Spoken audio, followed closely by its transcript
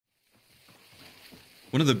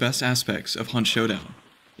One of the best aspects of Hunt Showdown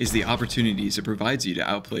is the opportunities it provides you to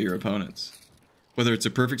outplay your opponents. Whether it's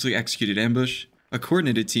a perfectly executed ambush, a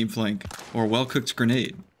coordinated team flank, or a well-cooked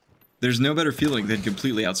grenade, there's no better feeling than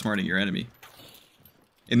completely outsmarting your enemy.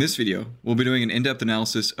 In this video, we'll be doing an in-depth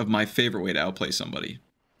analysis of my favorite way to outplay somebody.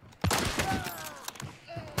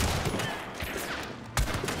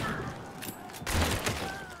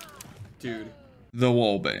 Dude. The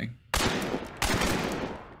wall bang.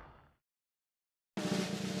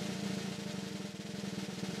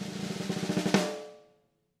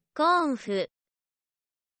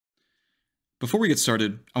 Before we get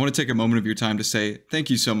started, I want to take a moment of your time to say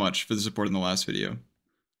thank you so much for the support in the last video.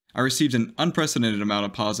 I received an unprecedented amount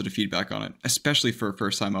of positive feedback on it, especially for a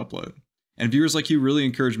first-time upload, and viewers like you really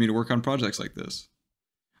encouraged me to work on projects like this.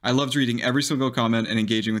 I loved reading every single comment and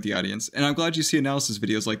engaging with the audience, and I'm glad you see analysis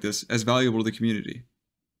videos like this as valuable to the community.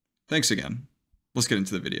 Thanks again. Let's get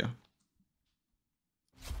into the video.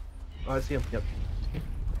 Oh, I see him, yep.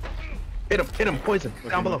 Hit him, poison, okay,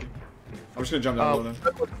 down below. I'm just gonna jump down below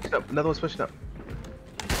then. Another one's pushing up.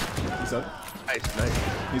 He's dead?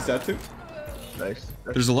 Nice. He's dead too? Nice.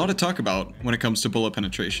 There's a lot to talk about when it comes to bullet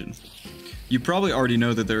penetration. You probably already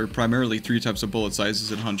know that there are primarily three types of bullet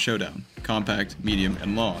sizes in Hunt Showdown: compact, medium,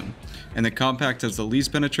 and long. And that compact has the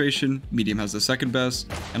least penetration, medium has the second best,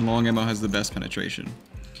 and long ammo has the best penetration.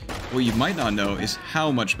 What you might not know is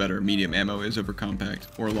how much better medium ammo is over compact,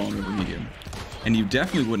 or long over medium. And you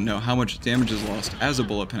definitely wouldn't know how much damage is lost as a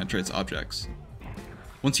bullet penetrates objects.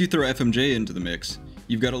 Once you throw FMJ into the mix,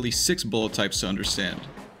 you've got at least 6 bullet types to understand.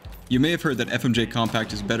 You may have heard that FMJ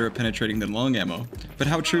compact is better at penetrating than long ammo, but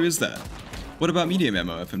how true is that? What about medium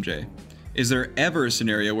ammo FMJ? Is there ever a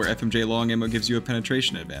scenario where FMJ long ammo gives you a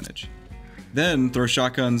penetration advantage? Then throw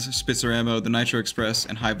shotguns, Spitzer Ammo, the Nitro Express,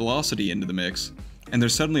 and high velocity into the mix, and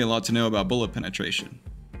there's suddenly a lot to know about bullet penetration.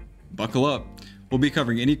 Buckle up. We'll be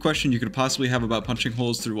covering any question you could possibly have about punching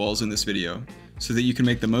holes through walls in this video, so that you can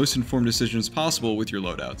make the most informed decisions possible with your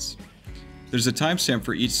loadouts. There's a timestamp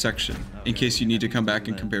for each section, in case you need to come back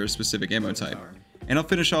and compare a specific ammo type, and I'll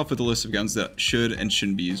finish off with a list of guns that should and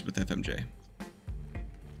shouldn't be used with FMJ.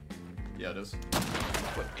 Yeah, it is.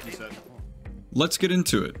 Let's get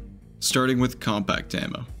into it, starting with compact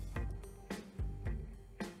ammo.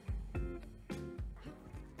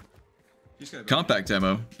 Compact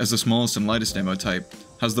ammo, as the smallest and lightest ammo type,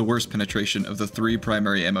 has the worst penetration of the 3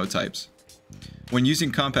 primary ammo types. When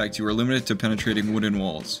using compact, you are limited to penetrating wooden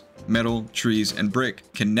walls. Metal, trees, and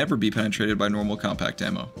brick can never be penetrated by normal compact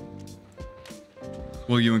ammo.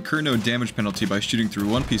 While you incur no damage penalty by shooting through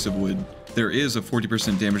one piece of wood, there is a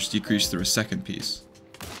 40% damage decrease through a second piece.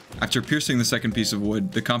 After piercing the second piece of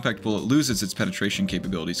wood, the compact bullet loses its penetration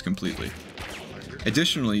capabilities completely.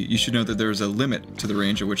 Additionally, you should know that there is a limit to the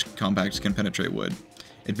range at which compact can penetrate wood.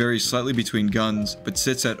 It varies slightly between guns, but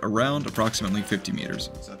sits at around approximately 50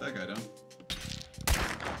 meters. Set that guy down.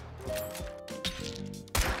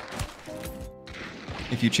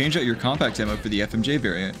 If you change out your compact ammo for the FMJ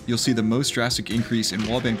variant, you'll see the most drastic increase in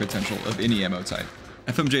wallbang potential of any ammo type.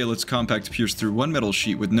 FMJ lets compact pierce through one metal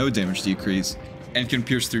sheet with no damage decrease, and can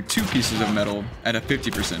pierce through 2 pieces of metal at a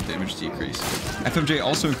 50% damage decrease. FMJ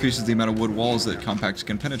also increases the amount of wood walls that compact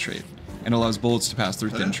can penetrate, and allows bullets to pass through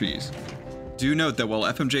thin trees. Do note that while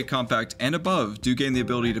FMJ compact and above do gain the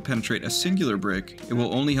ability to penetrate a singular brick, it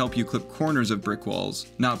will only help you clip corners of brick walls,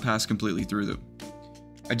 not pass completely through them.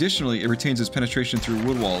 Additionally, it retains its penetration through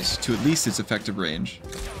wood walls to at least its effective range,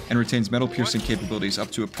 and retains metal piercing capabilities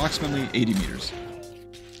up to approximately 80 meters.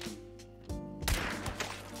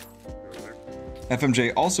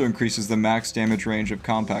 FMJ also increases the max damage range of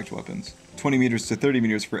compact weapons, 20 meters to 30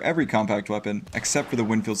 meters for every compact weapon except for the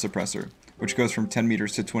Winfield suppressor, which goes from 10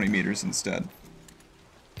 meters to 20 meters instead.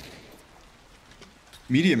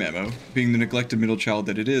 Medium ammo, being the neglected middle child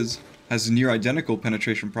that it is, has near identical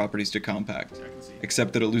penetration properties to compact,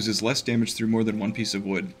 except that it loses less damage through more than one piece of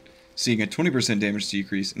wood, seeing a 20% damage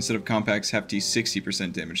decrease instead of compact's hefty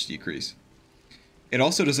 60% damage decrease. It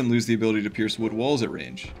also doesn't lose the ability to pierce wood walls at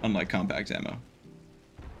range, unlike compact ammo.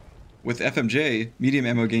 With FMJ, medium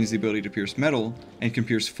ammo gains the ability to pierce metal, and can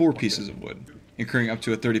pierce 4 pieces of wood, incurring up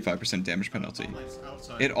to a 35% damage penalty.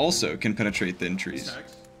 It also can penetrate thin trees.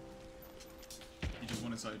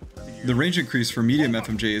 The range increase for medium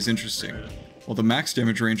FMJ is interesting. While the max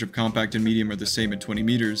damage range of compact and medium are the same at 20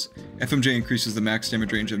 meters, FMJ increases the max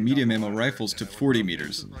damage range of medium ammo rifles to 40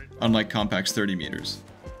 meters, unlike compact's 30 meters.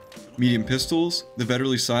 Medium pistols, the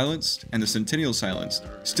Vetterli silenced, and the Centennial silenced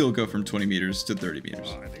still go from 20 meters to 30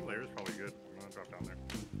 meters.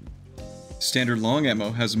 Standard long ammo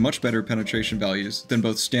has much better penetration values than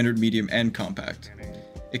both standard medium and compact.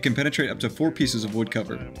 It can penetrate up to 4 pieces of wood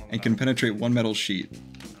cover, and can penetrate 1 metal sheet.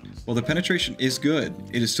 While the penetration is good,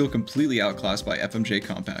 it is still completely outclassed by FMJ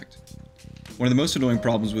Compact. One of the most annoying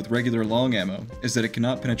problems with regular long ammo is that it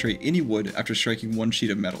cannot penetrate any wood after striking 1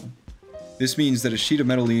 sheet of metal. This means that a sheet of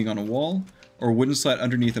metal leaning on a wall, or a wooden slat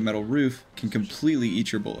underneath a metal roof can completely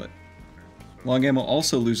eat your bullet. Long ammo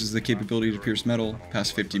also loses the capability to pierce metal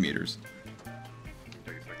past 50 meters.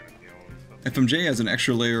 FMJ has an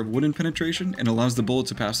extra layer of wooden penetration and allows the bullet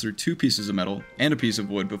to pass through 2 pieces of metal and a piece of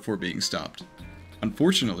wood before being stopped.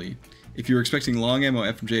 Unfortunately, if you were expecting long ammo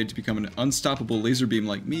FMJ to become an unstoppable laser beam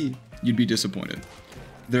like me, you'd be disappointed.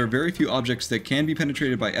 There are very few objects that can be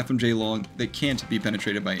penetrated by FMJ long that can't be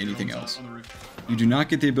penetrated by anything else. You do not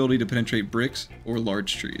get the ability to penetrate bricks or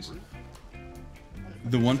large trees.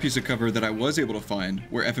 The one piece of cover that I was able to find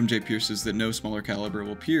where FMJ pierces that no smaller caliber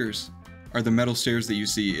will pierce are the metal stairs that you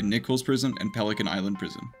see in Nichols Prison and Pelican Island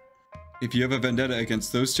Prison. If you have a vendetta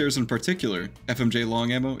against those stairs in particular, FMJ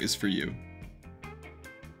long ammo is for you.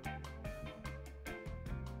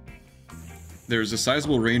 There is a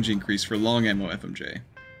sizable range increase for long ammo FMJ.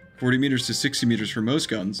 40 meters to 60 meters for most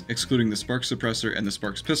guns, excluding the Sparks suppressor and the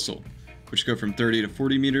Sparks pistol, which go from 30 to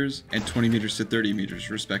 40 meters and 20 meters to 30 meters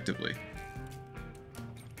respectively.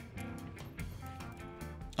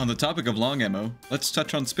 On the topic of long ammo, let's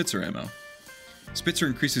touch on Spitzer ammo. Spitzer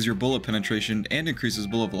increases your bullet penetration and increases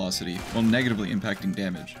bullet velocity while negatively impacting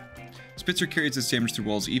damage. Spitzer carries its damage through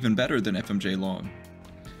walls even better than FMJ long.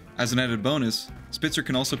 As an added bonus, Spitzer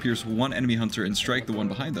can also pierce 1 enemy hunter and strike the one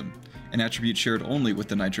behind them, an attribute shared only with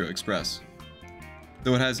the Nitro Express.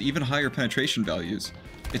 Though it has even higher penetration values,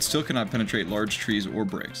 it still cannot penetrate large trees or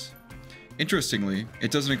bricks. Interestingly,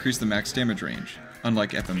 it doesn't increase the max damage range,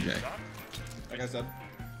 unlike FMJ. Like I said.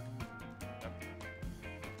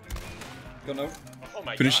 Go no.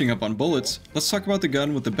 Finishing up on bullets, let's talk about the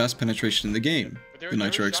gun with the best penetration in the game, the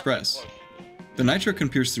Nitro Express. The Nitro can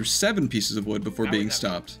pierce through 7 pieces of wood before being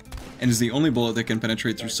stopped, and is the only bullet that can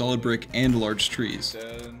penetrate through solid brick and large trees.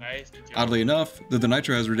 Oddly enough, though the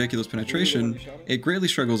Nitro has ridiculous penetration, it greatly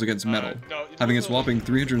struggles against metal, having its whopping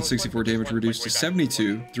 364 damage reduced to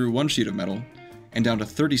 72 through 1 sheet of metal, and down to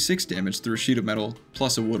 36 damage through a sheet of metal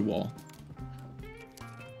plus a wood wall.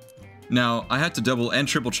 Now, I had to double and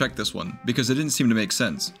triple check this one, because it didn't seem to make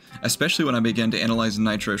sense, especially when I began to analyze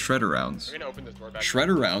Nitro Shredder rounds.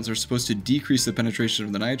 Shredder rounds are supposed to decrease the penetration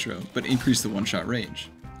of the Nitro, but increase the one-shot range.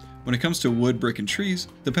 When it comes to wood, brick, and trees,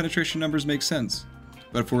 the penetration numbers make sense,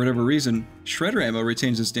 but for whatever reason, Shredder ammo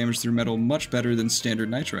retains its damage through metal much better than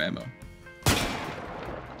standard Nitro ammo.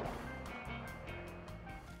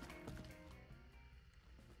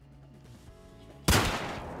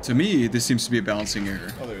 To me, this seems to be a balancing error,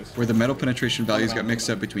 where the metal penetration values got mixed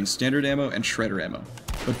up between standard ammo and Shredder ammo,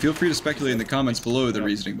 but feel free to speculate in the comments below the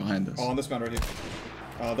reasoning behind this. Oh, on this mound right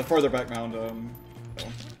here. The further back mound,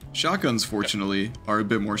 Shotguns, fortunately, are a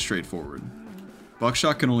bit more straightforward.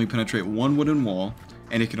 Buckshot can only penetrate 1 wooden wall,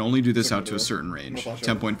 and it can only do this out to a certain range,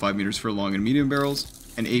 10.5 meters for long and medium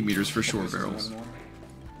barrels, and 8 meters for short barrels.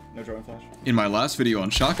 In my last video on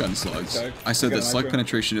shotgun slugs, I said that slug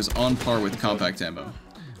penetration is on par with compact ammo.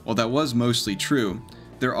 While that was mostly true,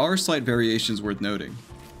 there are slight variations worth noting.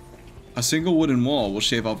 A single wooden wall will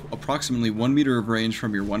shave off approximately 1 meter of range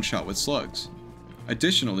from your one shot with slugs.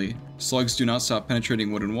 Additionally, slugs do not stop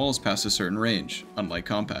penetrating wooden walls past a certain range, unlike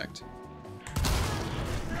compact.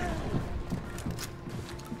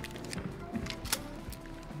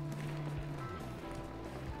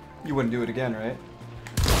 You wouldn't do it again, right?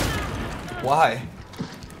 Why?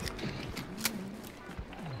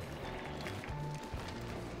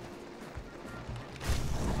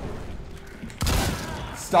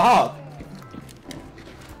 Stop!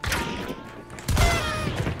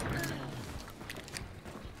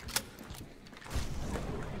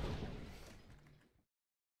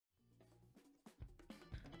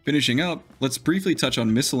 Finishing up, let's briefly touch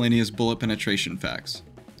on miscellaneous bullet penetration facts.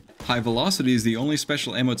 High velocity is the only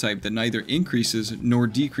special ammo type that neither increases nor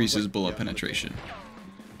decreases bullet penetration.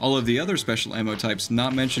 All of the other special ammo types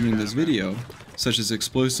not mentioned in this video, such as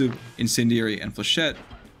explosive, incendiary, and flechette,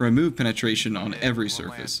 remove penetration on every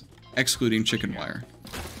surface, excluding chicken wire.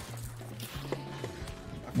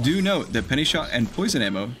 Do note that penny shot and poison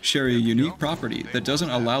ammo share a unique property that doesn't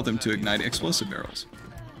allow them to ignite explosive barrels.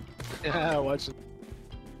 Yeah, watch it.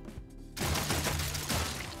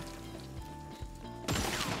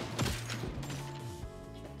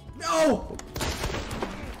 No!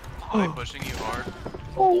 Are they pushing you hard?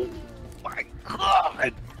 Oh my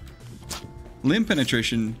god! Limb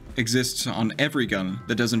penetration exists on every gun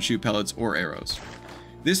that doesn't shoot pellets or arrows.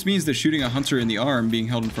 This means that shooting a hunter in the arm being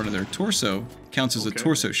held in front of their torso counts as a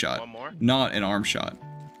torso shot, not an arm shot.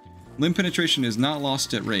 Limb penetration is not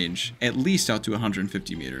lost at range, at least out to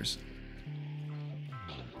 150 meters.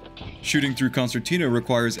 Shooting through concertina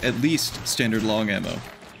requires at least standard long ammo,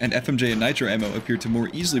 and FMJ and Nitro ammo appear to more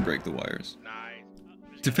easily break the wires.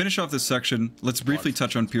 To finish off this section, let's briefly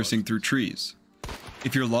touch on piercing through trees.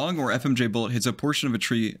 If your long or FMJ bullet hits a portion of a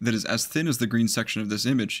tree that is as thin as the green section of this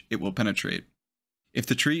image, it will penetrate. If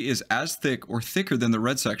the tree is as thick or thicker than the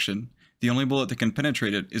red section, the only bullet that can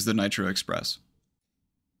penetrate it is the Nitro Express.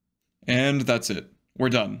 And that's it. We're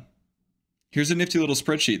done. Here's a nifty little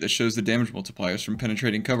spreadsheet that shows the damage multipliers from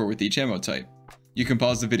penetrating cover with each ammo type. You can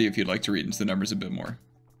pause the video if you'd like to read into the numbers a bit more.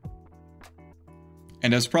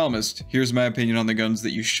 And as promised, here's my opinion on the guns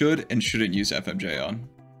that you should and shouldn't use FMJ on.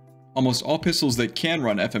 Almost all pistols that can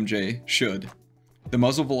run FMJ should. The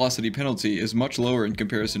muzzle velocity penalty is much lower in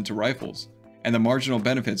comparison to rifles, and the marginal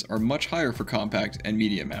benefits are much higher for compact and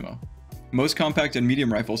medium ammo. Most compact and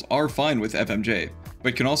medium rifles are fine with FMJ,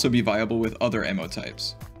 but can also be viable with other ammo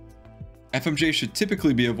types. FMJ should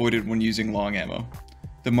typically be avoided when using long ammo.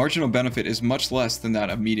 The marginal benefit is much less than that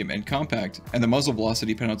of medium and compact, and the muzzle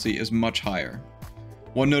velocity penalty is much higher.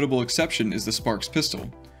 One notable exception is the Sparks pistol,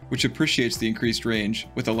 which appreciates the increased range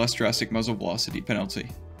with a less drastic muzzle velocity penalty.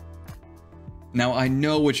 Now I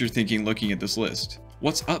know what you're thinking looking at this list.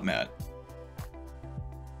 What's up, Matt?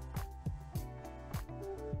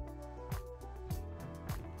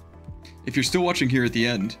 If you're still watching here at the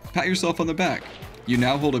end, pat yourself on the back. You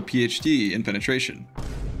now hold a PhD in penetration.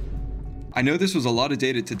 I know this was a lot of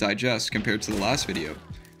data to digest compared to the last video,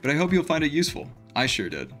 but I hope you'll find it useful. I sure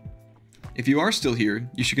did. If you are still here,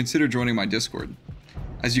 you should consider joining my Discord.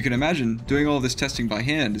 As you can imagine, doing all this testing by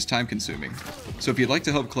hand is time consuming, so if you'd like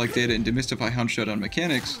to help collect data and demystify Hunt Showdown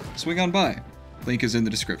mechanics, swing on by. Link is in the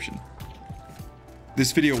description.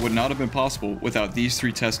 This video would not have been possible without these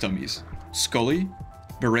three test dummies: Scully,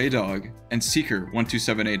 Beret Dog, and Seeker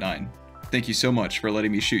 12789. Thank you so much for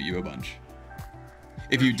letting me shoot you a bunch.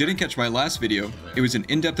 If you didn't catch my last video, it was an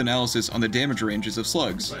in-depth analysis on the damage ranges of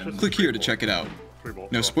slugs. Click here to check it out.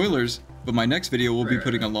 No spoilers, but my next video will be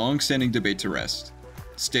putting a long-standing debate to rest.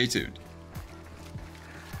 Stay tuned.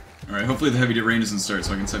 Alright, hopefully the heavy rain doesn't start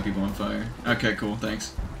so I can set people on fire. Okay, cool,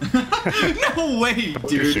 thanks. No way,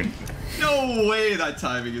 dude! No way that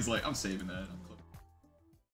timing is like, I'm saving that.